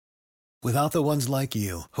Without the ones like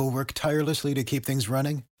you, who work tirelessly to keep things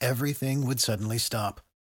running, everything would suddenly stop.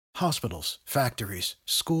 Hospitals, factories,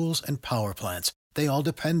 schools, and power plants, they all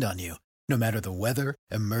depend on you. No matter the weather,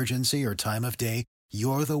 emergency, or time of day,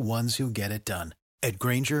 you're the ones who get it done. At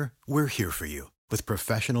Grainger, we're here for you with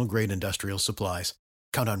professional-grade industrial supplies.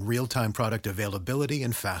 Count on real-time product availability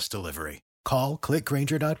and fast delivery. Call,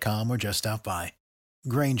 clickgrainger.com, or just stop by.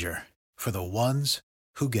 Grainger, for the ones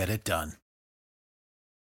who get it done.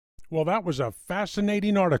 Well, that was a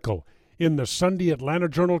fascinating article in the Sunday Atlanta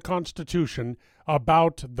Journal-Constitution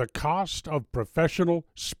about the cost of professional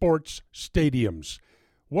sports stadiums.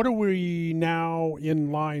 What are we now in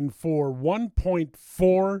line for?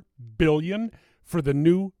 $1.4 billion for the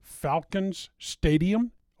new Falcons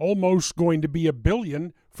Stadium? Almost going to be $1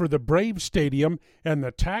 billion for the Braves Stadium, and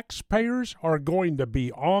the taxpayers are going to be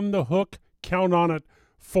on the hook, count on it,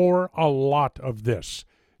 for a lot of this.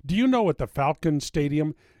 Do you know at the Falcons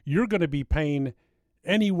Stadium, you're going to be paying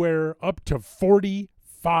anywhere up to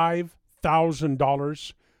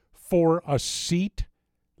 $45,000 for a seat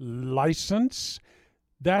license?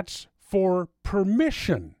 That's for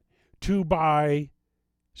permission to buy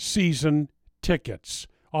season tickets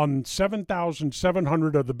on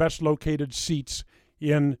 7,700 of the best located seats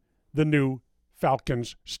in the new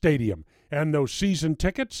Falcons Stadium. And those season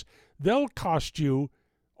tickets, they'll cost you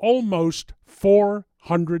almost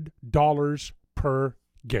 $400 per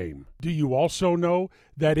game. Do you also know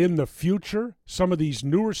that in the future, some of these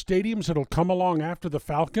newer stadiums that'll come along after the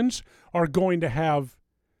Falcons are going to have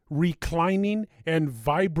reclining and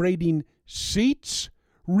vibrating seats?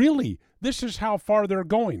 Really, this is how far they're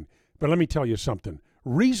going. But let me tell you something.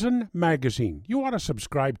 Reason Magazine, you ought to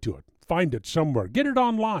subscribe to it. Find it somewhere. Get it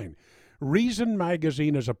online. Reason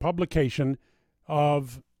Magazine is a publication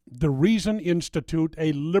of the Reason Institute,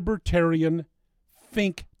 a libertarian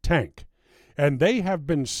think tank. And they have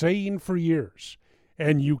been saying for years,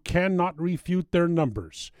 and you cannot refute their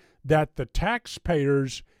numbers, that the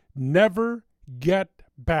taxpayers never get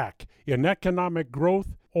back in economic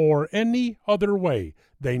growth or any other way.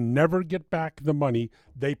 They never get back the money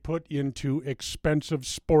they put into expensive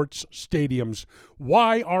sports stadiums.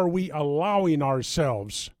 Why are we allowing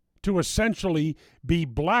ourselves to essentially be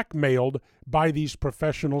blackmailed by these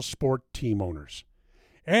professional sport team owners?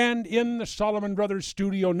 And in the Solomon Brothers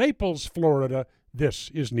studio, Naples, Florida,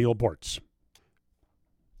 this is Neil Bortz.